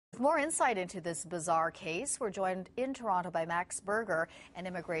more insight into this bizarre case, we're joined in Toronto by Max Berger, an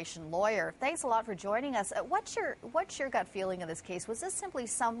immigration lawyer. Thanks a lot for joining us. What's your gut feeling of this case? Was this simply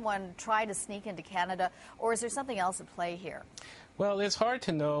someone trying to sneak into Canada, or is there something else at play here? Well, it's hard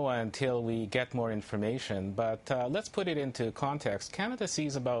to know until we get more information, but let's put it into context. Canada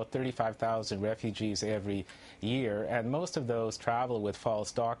sees about 35,000 refugees every year, and most of those travel with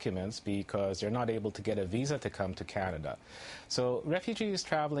false documents because they're not able to get a visa to come to Canada. So refugees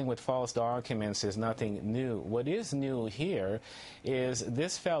traveling with false documents is nothing new. What is new here is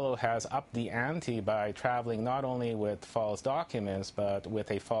this fellow has upped the ante by traveling not only with false documents, but with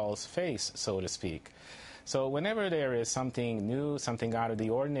a false face, so to speak. So whenever there is something new, something out of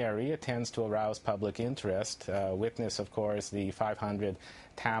the ordinary, it tends to arouse public interest. Witness, of course, the 500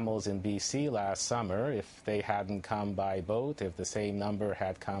 Tamils in BC last summer. If they hadn't come by boat, if the same number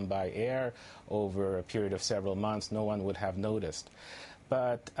had come by air over a period of several months, no one would have noticed.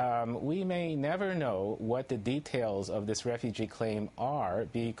 But we may never know what the details of this refugee claim are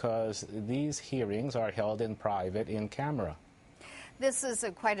because these hearings are held in private in camera. This is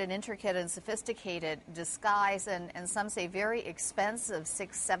quite an intricate and sophisticated disguise, and some say very expensive,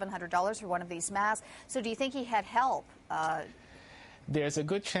 $600–700 for one of these masks. So do you think he had help? There's a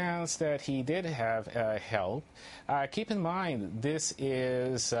good chance that he did have help. Keep in mind, this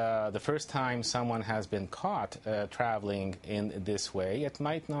is the first time someone has been caught traveling in this way. It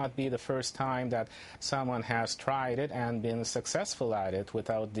might not be the first time that someone has tried it and been successful at it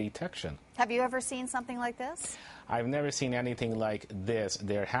without detection. Have you ever seen something like this? I've never seen anything like this.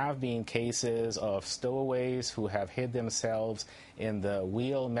 There have been cases of stowaways who have hid themselves in the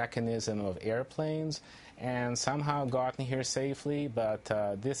wheel mechanism of airplanes and somehow gotten here safely, but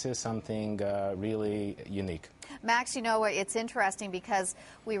this is something really unique. Max, you know, it's interesting because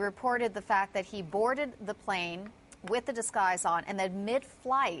we reported the fact that he boarded the plane with the disguise on and then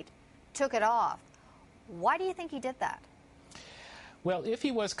mid-flight took it off. Why do you think he did that? Well, if he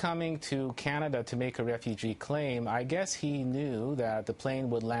was coming to Canada to make a refugee claim, I guess he knew that the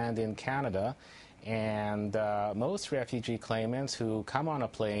plane would land in Canada, and most refugee claimants who come on a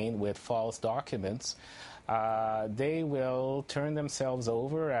plane with false documents, they will turn themselves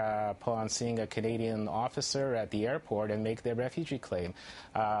over upon seeing a Canadian officer at the airport and make their refugee claim.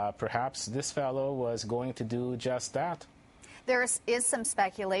 Perhaps this fellow was going to do just that. There is some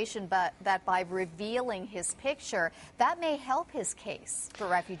speculation that by revealing his picture, that may help his case for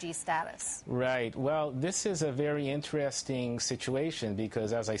refugee status. Right. Well, this is a very interesting situation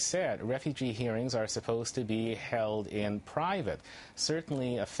because, as I said, refugee hearings are supposed to be held in private.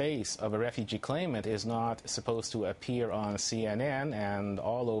 Certainly, a face of a refugee claimant is not supposed to appear on CNN and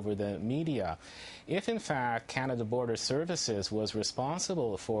all over the media. If, in fact, Canada Border Services was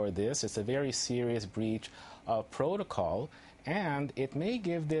responsible for this, it's a very serious breach of protocol. And it may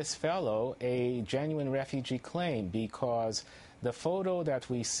give this fellow a genuine refugee claim because the photo that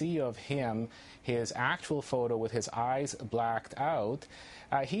we see of him, his actual photo with his eyes blacked out,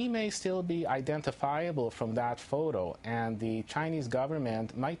 he may still be identifiable from that photo. And the Chinese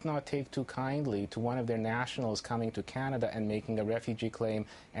government might not take too kindly to one of their nationals coming to Canada and making a refugee claim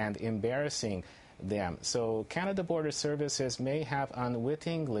and embarrassing them. So Canada Border Services may have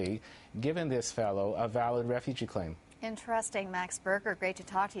unwittingly given this fellow a valid refugee claim. Interesting. Max Berger, great to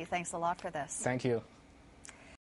talk to you. Thanks a lot for this. Thank you.